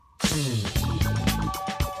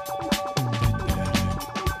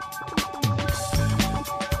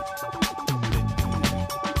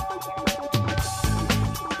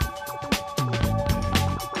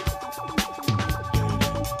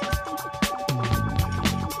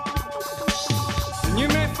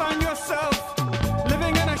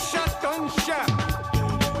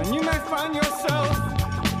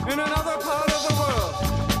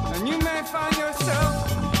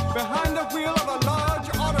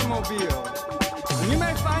And you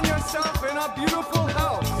may find yourself in a beautiful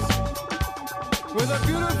house with a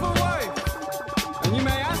beautiful wife. And you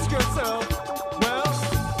may ask yourself, well,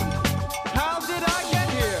 how did I get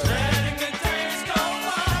here? Letting the days go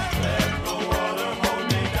by, let the water hold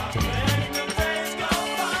me down. Letting the days go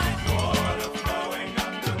by, water flowing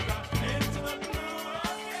underground into the blue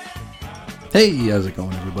again. Hey, how's it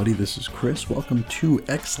going, everybody? This is Chris. Welcome to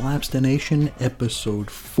X-Lapstination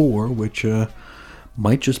episode 4, which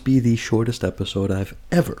might just be the shortest episode I've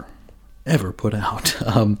ever put out.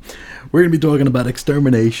 We're going to be talking about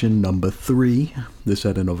Extermination number 3. This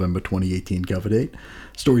had a November 2018 cover date.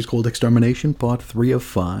 Story's called Extermination, part 3 of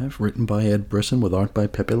 5, written by Ed Brisson with art by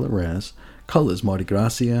Pepe Larraz. Colors, Marty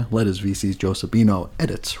Gracia. Letters, VC's Joe Sabino.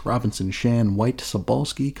 Edits, Robinson, Shan, White,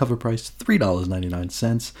 Sobalski. Cover price,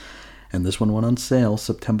 $3.99. And this one went on sale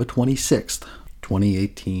September 26th,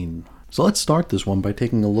 2018. So let's start this one by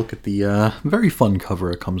taking a look at the very fun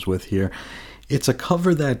cover it comes with here. It's a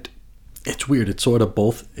cover that, it's weird, it sort of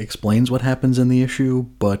both explains what happens in the issue,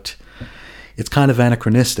 but it's kind of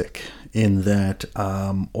anachronistic in that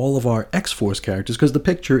all of our X-Force characters, because the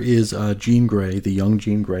picture is Jean Grey, the young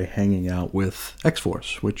Jean Grey, hanging out with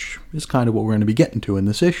X-Force, which is kind of what we're going to be getting to in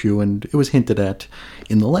this issue, and it was hinted at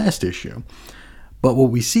in the last issue. But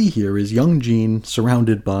what we see here is young Jean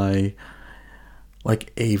surrounded by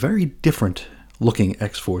like a very different looking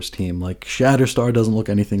X-Force team. Like Shatterstar doesn't look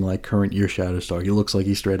anything like current year Shatterstar. He looks like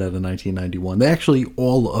he's straight out of 1991. They actually,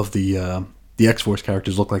 all of the X-Force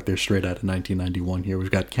characters look like they're straight out of 1991 here.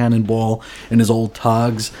 We've got Cannonball in his old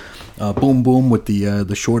togs, Boom Boom with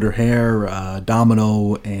the shorter hair,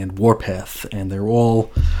 Domino and Warpath, and they're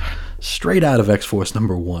all straight out of X-Force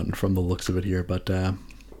number 1 from the looks of it here, but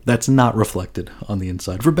that's not reflected on the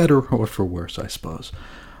inside, for better or for worse, I suppose.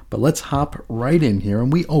 But let's hop right in here,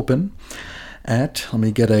 and we open at, let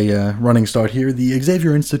me get a running start here, the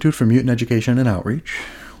Xavier Institute for Mutant Education and Outreach,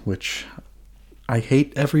 which I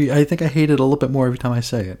think I hate it a little bit more every time I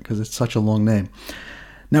say it, because it's such a long name.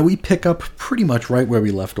 Now we pick up pretty much right where we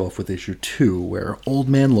left off with issue 2, where Old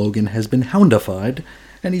Man Logan has been houndified,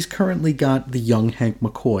 and he's currently got the young Hank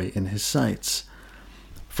McCoy in his sights.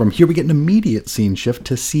 From here we get an immediate scene shift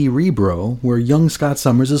to Cerebro, where young Scott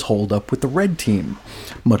Summers is holed up with the Red Team,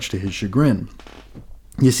 much to his chagrin.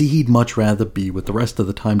 You see, he'd much rather be with the rest of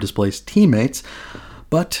the time-displaced teammates,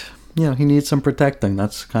 but, you know, he needs some protecting.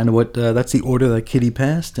 That's kind of what, that's the order that Kitty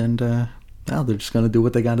passed, and, now they're just going to do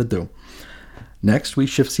what they got to do. Next, we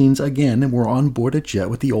shift scenes again, and we're on board a jet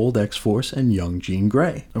with the old X-Force and young Jean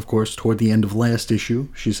Grey. Of course, toward the end of last issue,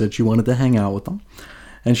 she said she wanted to hang out with them.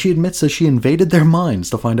 And she admits that she invaded their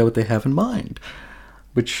minds to find out what they have in mind.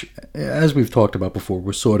 Which, as we've talked about before,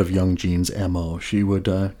 was sort of young Jean's MO. She would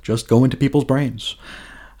just go into people's brains.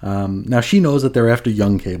 Now, she knows that they're after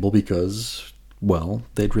young Cable because, well,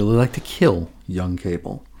 they'd really like to kill young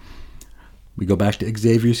Cable. We go back to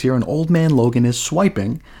Xavier's here, and Old Man Logan is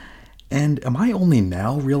swiping. And am I only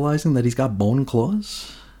now realizing that he's got bone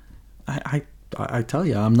claws? I tell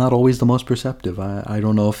you, I'm not always the most perceptive. I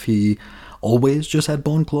don't know if he always just had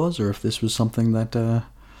bone claws, or if this was something that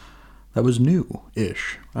that was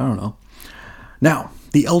new-ish. I don't know. Now,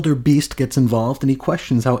 the Elder Beast gets involved, and he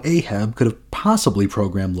questions how Ahab could have possibly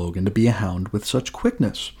programmed Logan to be a hound with such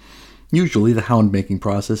quickness. Usually, the hound-making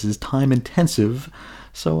process is time-intensive,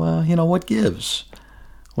 so, what gives?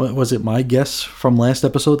 Was it my guess from last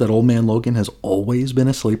episode that Old Man Logan has always been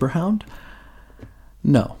a sleeper hound?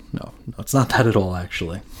 No, it's not that at all,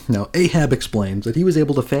 actually. Now, Ahab explains that he was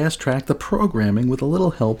able to fast-track the programming with a little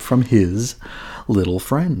help from his little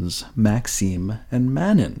friends, Maxime and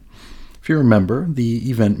Manon. If you remember, the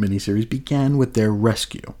event miniseries began with their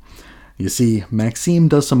rescue. You see, Maxime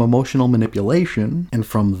does some emotional manipulation, and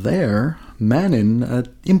from there, Manon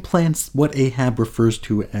implants what Ahab refers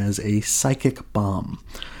to as a psychic bomb.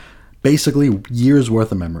 Basically, years'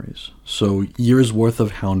 worth of memories. So, years' worth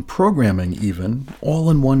of hound programming, even, all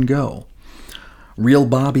in one go. Real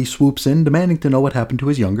Bobby swoops in, demanding to know what happened to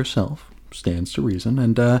his younger self. Stands to reason.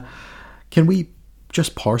 And, can we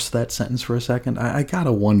just parse that sentence for a second? I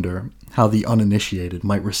gotta wonder how the uninitiated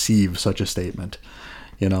might receive such a statement.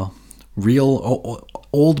 Real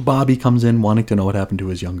old Bobby comes in wanting to know what happened to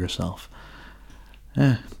his younger self.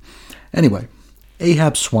 Anyway,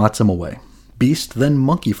 Ahab swats him away. Beast then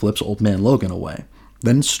monkey flips Old Man Logan away.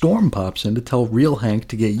 Then Storm pops in to tell real Hank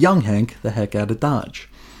to get young Hank the heck out of Dodge.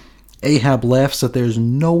 Ahab laughs that there's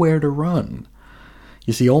nowhere to run.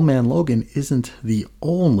 You see, Old Man Logan isn't the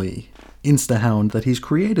only Instahound that he's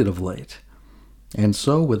created of late. And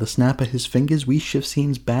so, with a snap of his fingers, we shift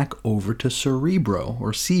scenes back over to Cerebro,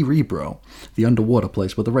 or Cerebro, the underwater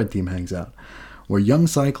place where the Red Team hangs out, where young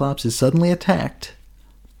Cyclops is suddenly attacked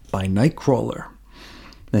by Nightcrawler.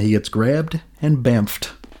 Now he gets grabbed and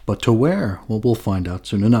bamfed. But to where? Well, we'll find out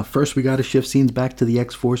soon enough. First, we gotta shift scenes back to the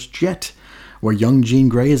X-Force jet, where young Jean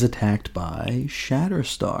Grey is attacked by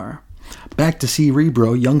Shatterstar. Back to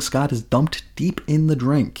Cerebro, young Scott is dumped deep in the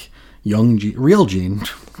drink. Real Jean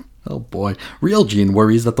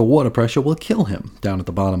worries that the water pressure will kill him down at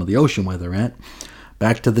the bottom of the ocean where they're at.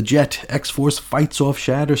 Back to the jet, X-Force fights off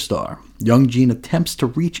Shatterstar. Young Jean attempts to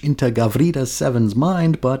reach into Gavrita Seven's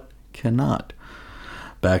mind, but cannot.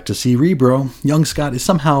 Back to Cerebro, young Scott is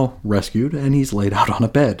somehow rescued, and he's laid out on a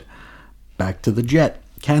bed. Back to the jet,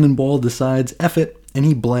 Cannonball decides F it, and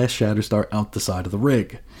he blasts Shatterstar out the side of the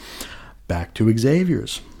rig. Back to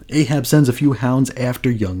Xavier's. Ahab sends a few hounds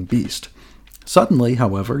after young Beast. Suddenly,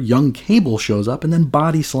 however, young Cable shows up and then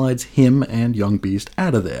body slides him and young Beast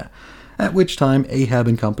out of there. At which time, Ahab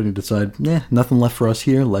and company decide, nothing left for us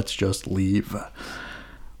here, let's just leave.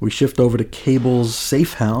 We shift over to Cable's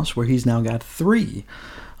safe house, where he's now got 3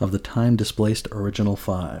 of the time-displaced original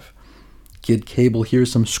 5. Kid Cable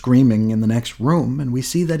hears some screaming in the next room, and we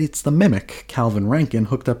see that it's the Mimic, Calvin Rankin,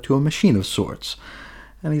 hooked up to a machine of sorts.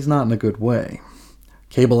 And he's not in a good way.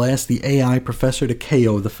 Cable asks the AI professor to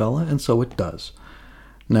KO the fella, and so it does.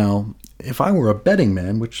 Now, if I were a betting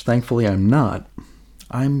man, which thankfully I'm not,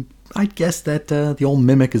 I'd guess that the old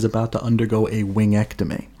Mimic is about to undergo a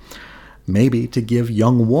wingectomy. Maybe to give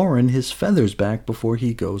young Warren his feathers back before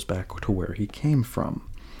he goes back to where he came from.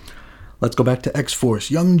 Let's go back to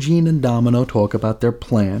X-Force. Young Jean and Domino talk about their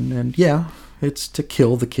plan, and it's to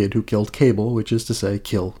kill the kid who killed Cable, which is to say,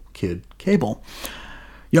 kill Kid Cable.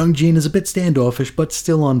 Young Jean is a bit standoffish, but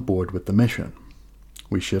still on board with the mission.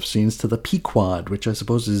 We shift scenes to the Pequod, which I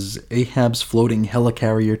suppose is Ahab's floating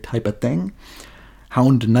helicarrier type of thing.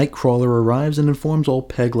 Hound Nightcrawler arrives and informs old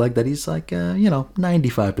Pegleg that he's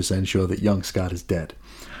 95% sure that young Scott is dead.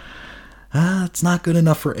 It's not good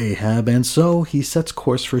enough for Ahab, and so he sets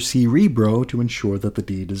course for Cerebro to ensure that the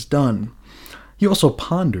deed is done. He also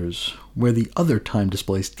ponders where the other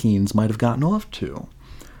time-displaced teens might have gotten off to.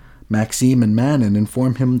 Maxime and Manon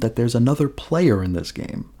inform him that there's another player in this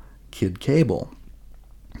game, Kid Cable.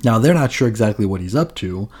 Now, they're not sure exactly what he's up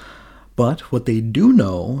to, but what they do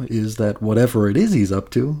know is that whatever it is he's up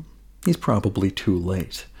to, he's probably too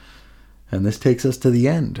late. And this takes us to the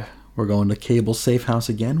end. We're going to Cable's safe house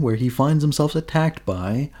again, where he finds himself attacked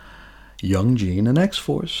by young Jean and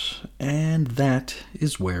X-Force, and that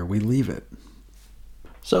is where we leave it.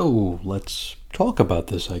 So, let's talk about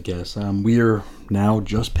this, I guess. We're now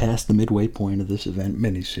just past the midway point of this event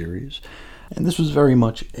miniseries, and this was very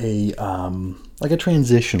much a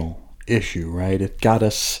transitional issue, right? It got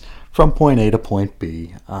us from point A to point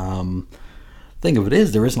B. Thing of it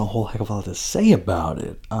is, there isn't a whole heck of a lot to say about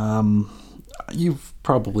it. You've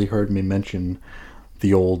probably heard me mention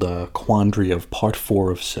the old quandary of part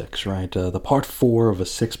 4 of 6, right? The part 4 of a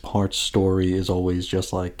 6-part story is always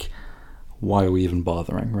just like, why are we even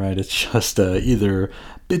bothering, right? It's just either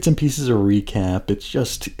bits and pieces of recap.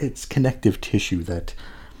 It's connective tissue that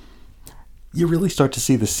you really start to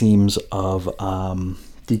see the seams of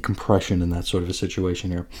decompression in that sort of a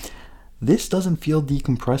situation here. This doesn't feel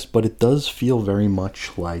decompressed, but it does feel very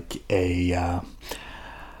much like a...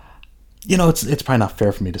 it's probably not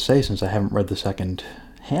fair for me to say since I haven't read the second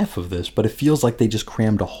half of this, but it feels like they just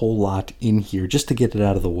crammed a whole lot in here just to get it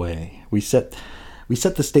out of the way. We set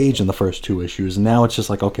the stage in the first 2 issues, and now it's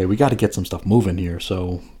just like, okay, we got to get some stuff moving here.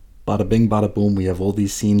 So, bada bing, bada boom, we have all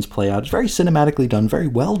these scenes play out. It's very cinematically done, very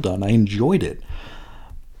well done. I enjoyed it,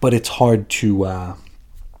 but it's hard to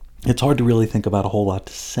really think about a whole lot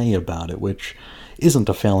to say about it, which isn't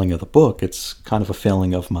a failing of the book. It's kind of a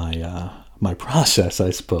failing of my process,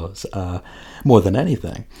 I suppose, more than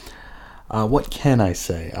anything. What can I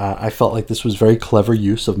say? I felt like this was very clever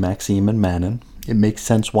use of Maxime and Manon. It makes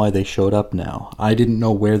sense why they showed up now. I didn't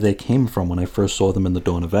know where they came from when I first saw them in the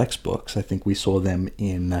Dawn of X books. I think we saw them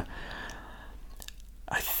in...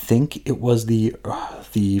 I think it was the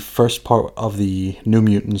first part of the New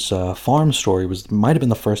Mutants farm story. Might have been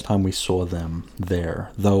the first time we saw them there,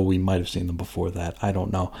 though we might have seen them before that. I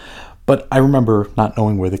don't know. But I remember not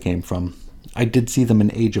knowing where they came from. I did see them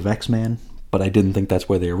in Age of X-Man, but I didn't think that's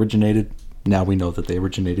where they originated. Now we know that they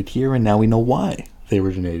originated here, and now we know why they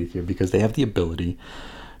originated here, because they have the ability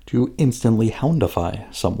to instantly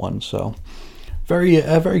houndify someone. So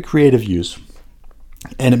very creative use.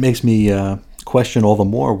 And it makes me question all the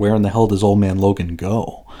more, where in the hell does Old Man Logan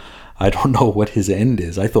go? I don't know what his end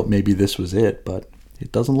is. I thought maybe this was it, but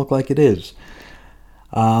it doesn't look like it is.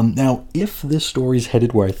 Now, if this story's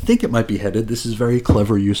headed where I think it might be headed, this is very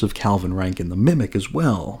clever use of Calvin Rankin, the Mimic, as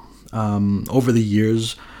well. Over the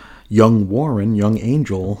years, young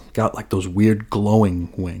Angel, got like those weird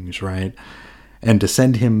glowing wings, right? And to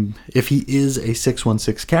send him, if he is a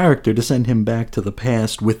 616 character, to send him back to the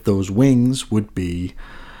past with those wings would be,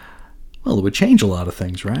 well, it would change a lot of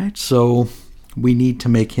things, right? So we need to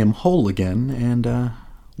make him whole again, and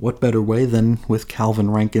what better way than with Calvin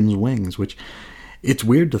Rankin's wings, which it's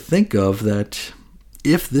weird to think of that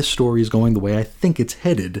if this story is going the way I think it's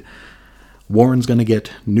headed, Warren's going to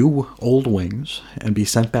get new old wings and be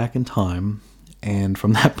sent back in time, and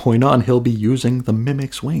from that point on, he'll be using the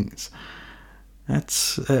Mimic's wings.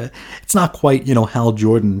 That's it's not quite, Hal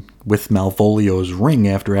Jordan with Malvolio's ring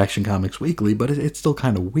after Action Comics Weekly, but it's still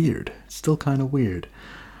kind of weird.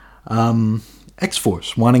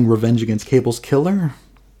 X-Force wanting revenge against Cable's killer.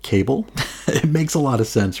 Cable? It makes a lot of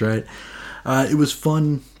sense, right? It was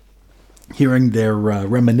fun hearing their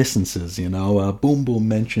reminiscences, Boom Boom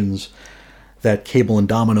mentions that Cable and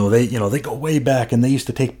Domino, they go way back, and they used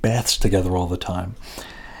to take baths together all the time.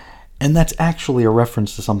 And that's actually a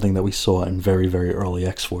reference to something that we saw in very, very early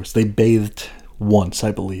X-Force. They bathed once,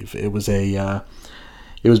 I believe. It was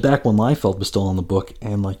back when Liefeld was still on the book,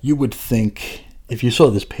 and you would think, if you saw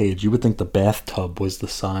this page, you would think the bathtub was the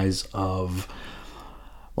size of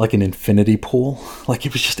an infinity pool.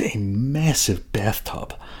 It was just a massive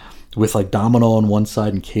bathtub with Domino on one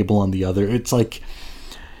side and Cable on the other. It's like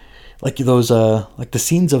those the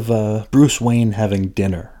scenes of Bruce Wayne having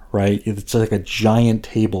dinner, right? It's like a giant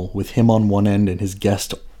table with him on one end and his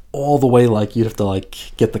guest all the way, you'd have to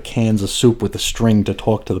get the cans of soup with a string to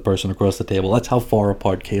talk to the person across the table. That's how far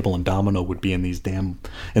apart Cable and Domino would be in this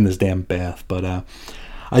damn bath. But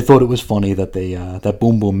I thought it was funny that that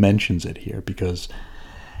Boom Boom mentions it here, because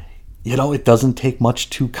it doesn't take much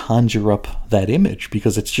to conjure up that image,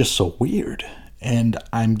 because it's just so weird. And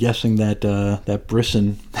I'm guessing that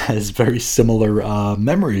Brisson has very similar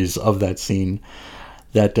memories of that scene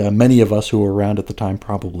that many of us who were around at the time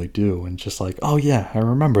probably do. And just oh yeah, I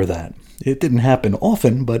remember that. It didn't happen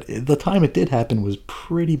often, but the time it did happen was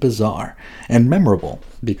pretty bizarre and memorable,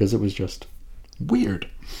 because it was just weird.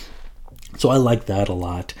 So I like that a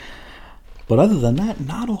lot. But other than that,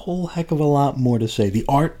 not a whole heck of a lot more to say. The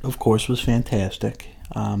art, of course, was fantastic.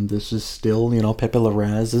 This is still, Pepe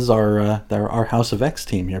Larraz. This is our House of X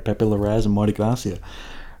team here, Pepe Larraz and Marty Gracia.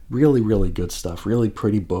 Really, really good stuff. Really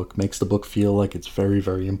pretty book. Makes the book feel like it's very,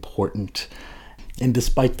 very important. And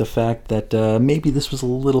despite the fact that maybe this was a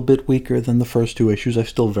little bit weaker than the first two issues, I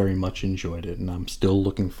still very much enjoyed it. And I'm still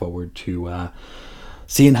looking forward to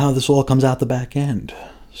seeing how this all comes out the back end.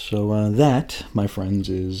 So that, my friends,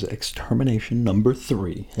 is Extermination number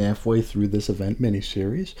 3, halfway through this event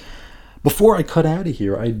miniseries. Before I cut out of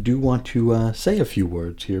here, I do want to say a few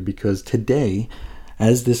words here, because today,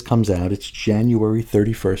 as this comes out, it's January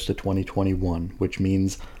 31st of 2021, which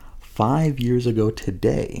means 5 years ago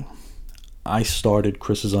today, I started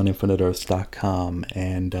chrisisoninfiniteearths.com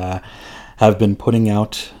and have been putting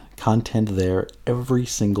out content there every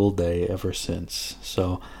single day ever since.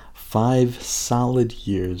 So 5 solid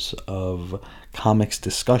years of comics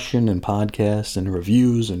discussion and podcasts and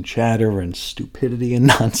reviews and chatter and stupidity and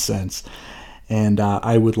nonsense. And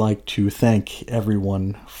I would like to thank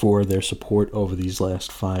everyone for their support over these last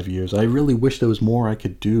 5 years. I really wish there was more I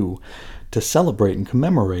could do to celebrate and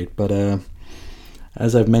commemorate, but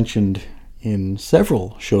as I've mentioned in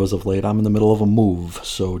several shows of late, I'm in the middle of a move,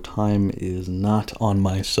 so time is not on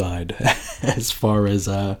my side as far as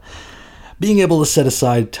being able to set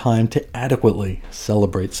aside time to adequately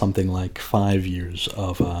celebrate something like 5 years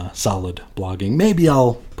of solid blogging. Maybe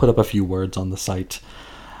I'll put up a few words on the site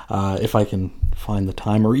if I can find the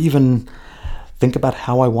time, or even think about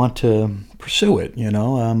how I want to pursue it,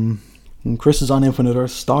 Chris is on Infinite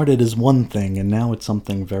Earth started as one thing, and now it's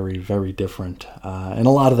something very, very different. And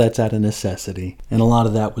a lot of that's out of necessity, and a lot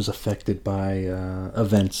of that was affected by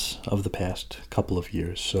events of the past couple of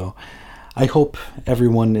years. So I hope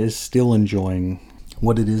everyone is still enjoying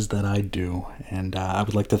what it is that I do, and I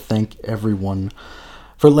would like to thank everyone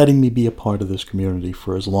for letting me be a part of this community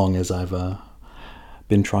for as long as I've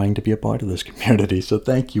been trying to be a part of this community. So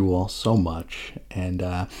thank you all so much. And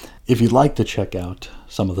if you'd like to check out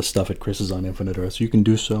some of the stuff at Chris's on Infinite Earths, you can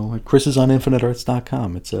do so at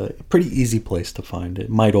chrisisoninfiniteearths.com. It's a pretty easy place to find. It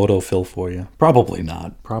might autofill for you. Probably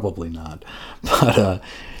not. But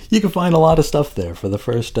you can find a lot of stuff there. For the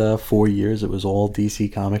first 4 years, it was all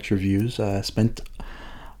DC Comics reviews. I spent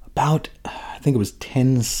about, I think it was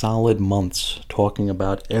 10 solid months talking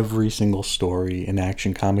about every single story in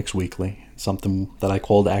Action Comics Weekly, something that I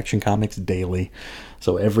called Action Comics Daily.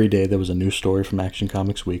 So every day there was a new story from Action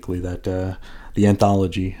Comics Weekly, that the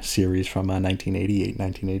anthology series from 1988,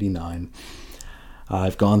 1989.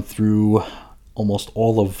 I've gone through almost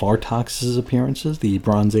all of Vartox's appearances, the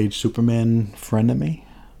Bronze Age Superman frenemy.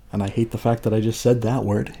 And I hate the fact that I just said that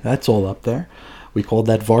word. That's all up there. We called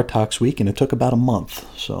that Vartox Week, and it took about a month.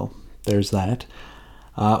 So there's that.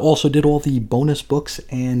 Also did all the bonus books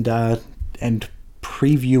and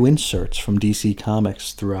preview inserts from DC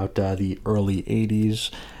Comics throughout the early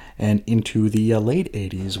 80s and into the late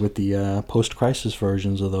 80s with the post-crisis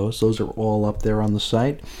versions of those. Those are all up there on the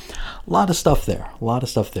site. A lot of stuff there.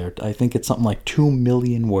 I think it's something like 2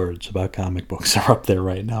 million words about comic books are up there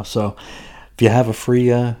right now. So if you have a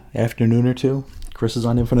free afternoon or two,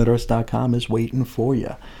 chrisisoninfiniteearths.com is waiting for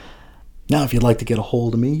you. Now, if you'd like to get a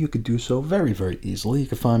hold of me, you could do so very, very easily. You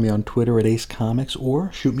can find me on Twitter at Ace Comics, or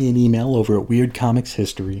shoot me an email over at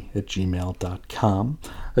weirdcomicshistory@gmail.com.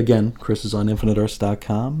 Again,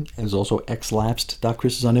 chrisisoninfiniteearths.com. There's also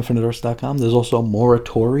xlapsed.chrisisoninfiniteearths.com. There's also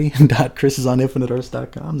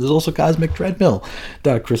moratori.chrisisoninfiniteearths.com. There's also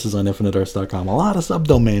cosmictreadmill.chrisisoninfiniteearths.com. A lot of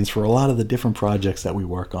subdomains for a lot of the different projects that we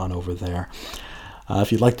work on over there.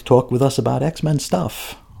 If you'd like to talk with us about X-Men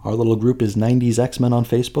stuff, our little group is 90s X-Men on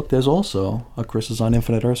Facebook. There's also a Chris's on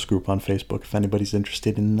Infinite Earths group on Facebook if anybody's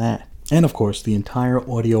interested in that. And of course, the entire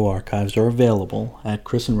audio archives are available at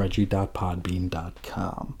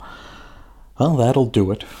chrisandreggie.podbean.com. Well, that'll do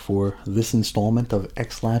it for this installment of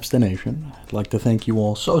X-Lapstination. I'd like to thank you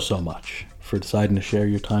all so much for deciding to share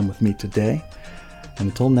your time with me today. And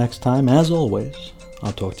until next time, as always,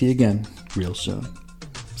 I'll talk to you again real soon.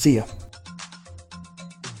 See ya.